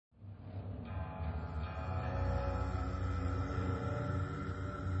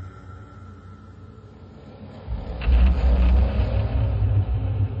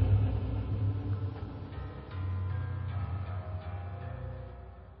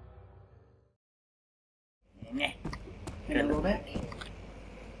Can I go back?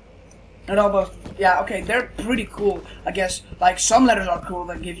 Not all those. Yeah, okay, they're pretty cool. I guess, like, some letters are cool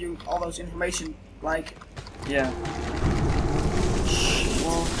that give you all those information. Like. Yeah.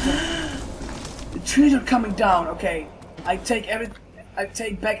 The trees are coming down. Okay, I take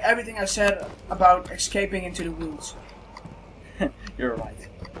back everything I said about escaping into the woods. You're right.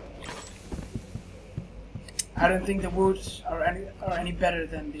 I don't think the woods are any better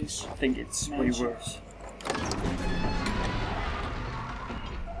than this. I think it's way worse.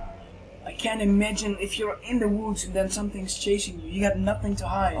 I can't imagine if you're in the woods and then something's chasing you. You got nothing to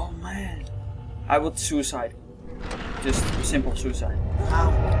hide. Oh man. I would suicide. Just simple suicide.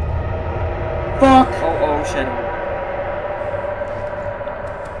 Ow. Fuck! Oh, shadow.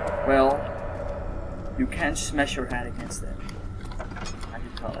 Well, you can smash your head against that. How do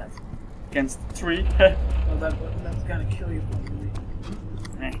you call that? Against the tree? Well, that's gonna kill you probably.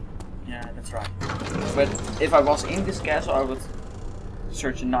 Yeah, that's right. But if I was in this castle, I would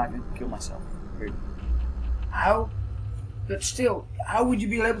search a knife and kill myself. Really. How? But still, how would you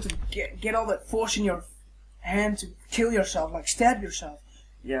be able to get all that force in your hand to kill yourself, like stab yourself?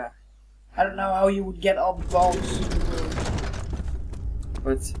 Yeah. I don't know how you would get all the balls.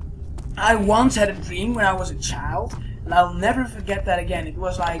 But I once had a dream when I was a child, and I'll never forget that again. It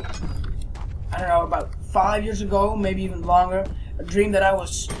was like, I don't know, about 5 years ago, maybe even longer. A dream that I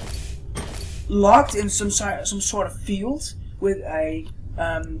was locked in some sort of field with a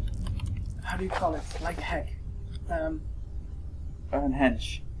how do you call it? Like a heck. a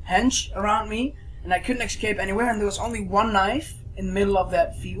hench. Hench around me, and I couldn't escape anywhere. And there was only one knife in the middle of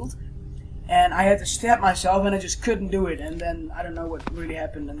that field, and I had to stab myself, and I just couldn't do it. And then I don't know what really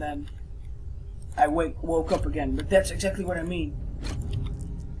happened, and then I woke up again. But that's exactly what I mean.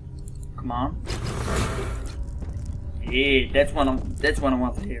 Come on. Yeah, that's what I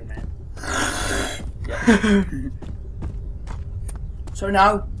want to hear, man. Yeah. So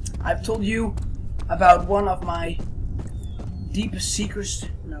now I've told you about one of my deepest secrets.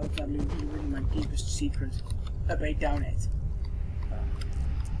 No, it's not really my deepest secret. Up 8 down 8.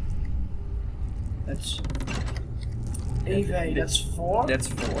 That's Eve. That's 4. That's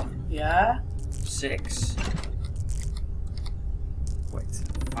 4. Yeah. 6. Wait.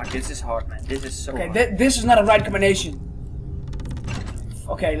 Fuck, this is hard, man. This is so hard. Okay, this is not a right combination.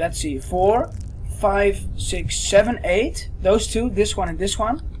 Okay, let's see. 4, 5, 6, 7, 8. Those two. This one and this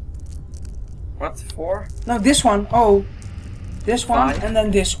one. What? 4? No, this one. Oh, this one 5. and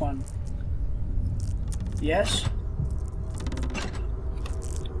then this one. Yes.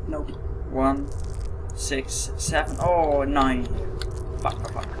 Nope. 1, 6, 7. Oh, 9.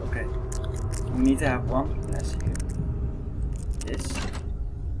 Fuck. Okay. We need to have one less here. This.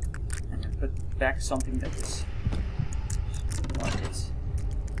 And then put back something that is like this.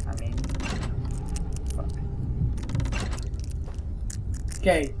 I mean, fuck.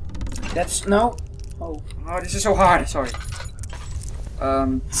 Okay. That's no. Oh. Oh, this is so hard. Sorry.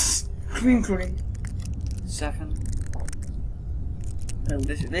 Clean. 7. No.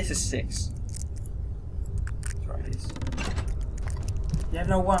 This is 6. Let's try this. You have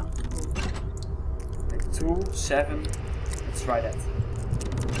no 1. Like 2, 7. Let's try that.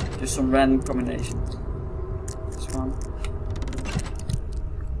 Just some random combinations. This one.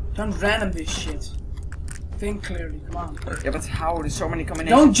 Don't random this shit. Think clearly, come on. Yeah, but how? There's so many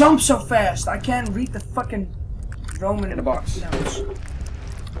combinations. Don't jump so fast. I can't read the fucking Roman in the box. notes.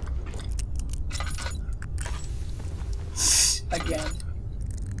 Again.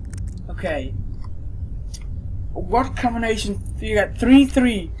 Okay. What combination? You got 3,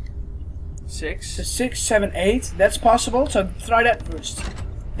 3. 6. So 6, 7, 8. That's possible. So try that first.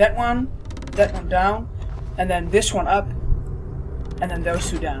 That one down, and then this one up, and then those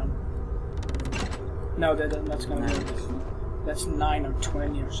two down. No, that's gonna work. That's 9 or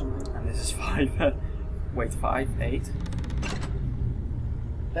 20 or something. And this is 5. Wait, 5, 8.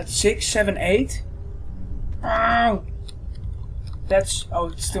 That's 6, 7, 8. Oh! That's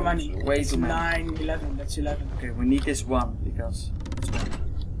it's too many. Way too many. 9, 11. That's 11. Okay, we need this one because it's 1.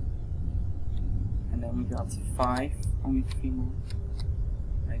 And then we got 5. Only 3 more.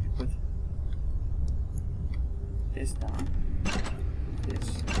 Maybe put this down.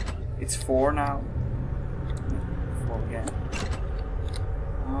 This. It's 4 now. 4 again.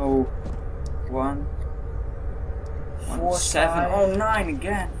 Oh, 1. 4, 7. 5. Oh, 9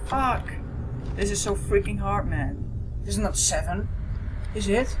 again. Fuck. This is so freaking hard, man. This is not 7. Is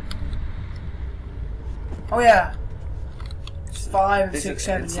it? Oh yeah. 5 and 6,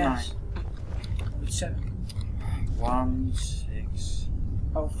 7, it's yes. It's 7. 1, 6.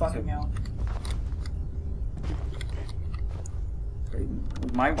 Oh fucking hell. We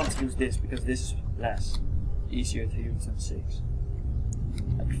might want to use this because this is less. easier to use than 6.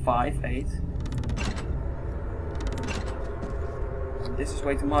 Like 5, 8. This is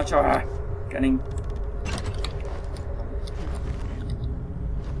way too much. Getting.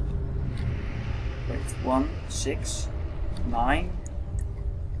 Wait, 1, 6, 9,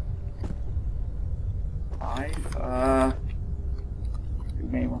 5. You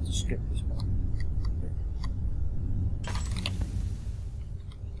may want to skip this one.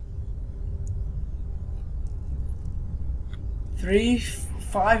 3,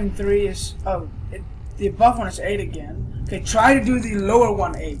 5, and 3 is the above one is 8 again. Okay, try to do the lower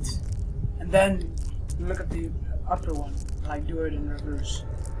one 8, and then look at the upper one. Like do it in reverse.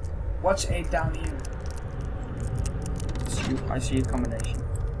 What's 8 down here? I see a combination.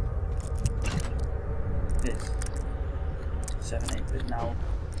 This 7, 8, but now.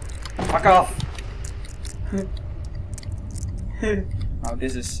 Fuck off! Now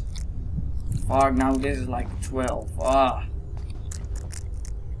this is. Fuck, now this is like 12. Ah!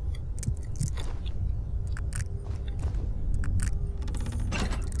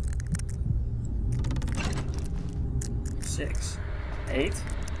 6, 8,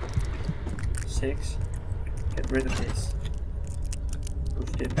 6. Get rid of this.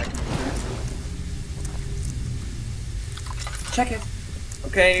 Push it back in the center. Check it.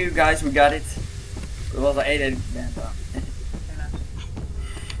 Okay, you guys, we got it. It was an 8 then.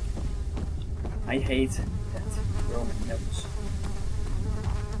 I hate that Roman notes.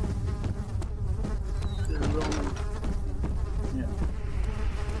 The Roman. Yeah.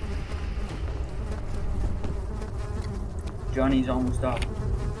 Johnny's almost up.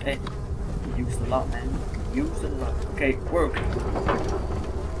 Hey, you used a lot, man. You used a lot. Okay, work.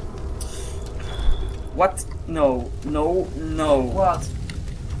 What? No, no, no. What?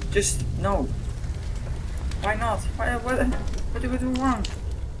 Just no. Why not? What did we do wrong?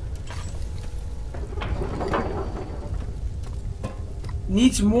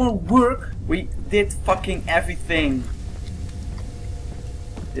 Needs more work. We did fucking everything.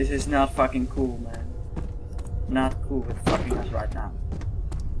 This is not fucking cool, man. Not cool with fucking us right now.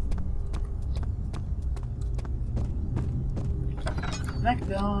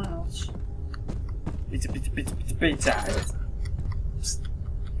 McDonald's. Pizza.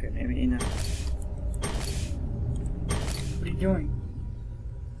 Okay, maybe in a. What are you doing?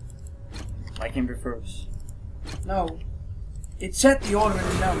 Like in reverse. No. It said the order in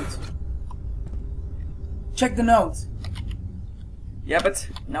the note. Check the note. Yeah, but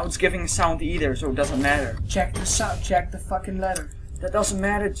now it's giving a sound either, so it doesn't matter. Check the sound. Check the fucking letter. That doesn't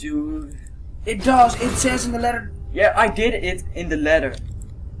matter, dude. It does. It says in the letter. Yeah, I did it in the letter.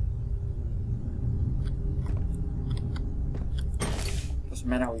 Doesn't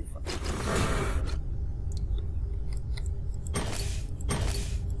matter how you fuck.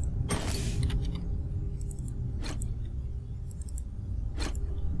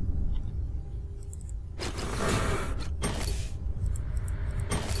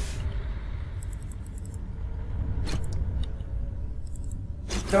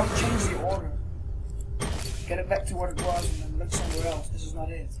 Don't change the order. Get it back to what it was and then look somewhere else. This is not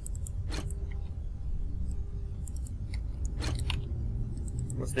it.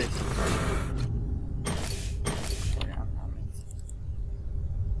 What's this?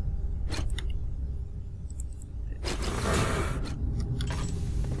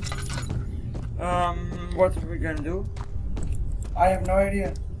 What are we gonna do? I have no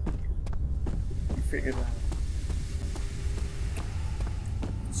idea. You figured that.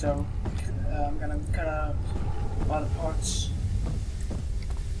 So, I'm gonna cut out a lot of parts.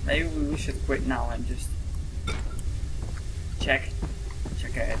 Maybe we should quit now and just check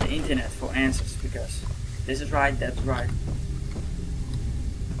the internet for answers, because this is right, that's right.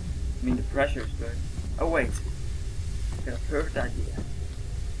 I mean, the pressure is good. Oh wait, I got a perfect idea.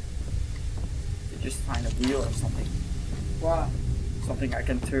 To just find a wheel or something. Wow. Something I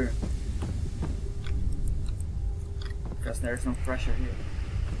can turn. Because there's no pressure here.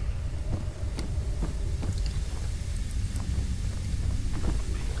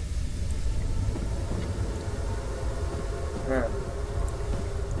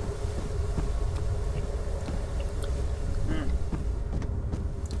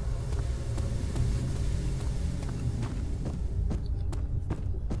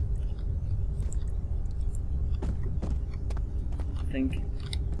 Think.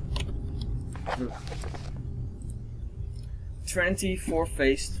 Look. 24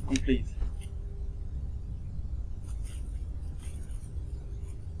 faced complete.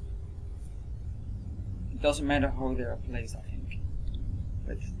 It doesn't matter how they are placed, I think.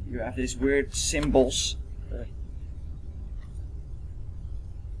 But you have these weird symbols.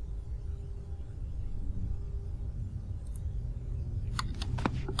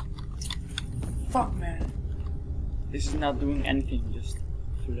 Fuck, man. This is not doing anything, just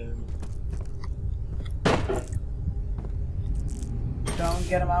flow. Don't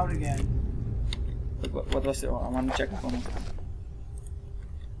get him out again. What was the... I want to check it one more time.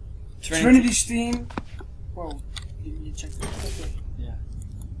 Trinity Steam. Whoa. You checked it. Okay. Yeah.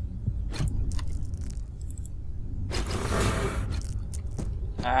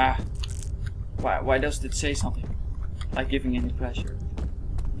 Ah. Why does it say something? Like giving any pressure.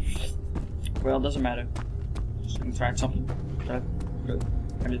 Well, it doesn't matter. Just gonna try something. Good.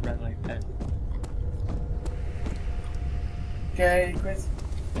 I just read like that. Okay, quit.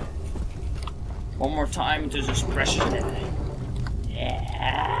 One more time to just press it.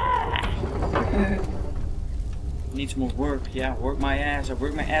 Yeah. Needs more work. Yeah, work my ass. I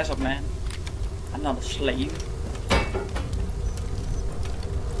work my ass up, man. I'm not a slave.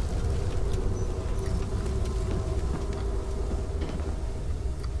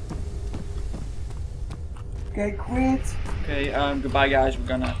 Okay, quit. Okay, goodbye guys. We're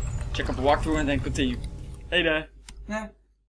gonna check up the walkthrough and then continue. Hey there. Yeah.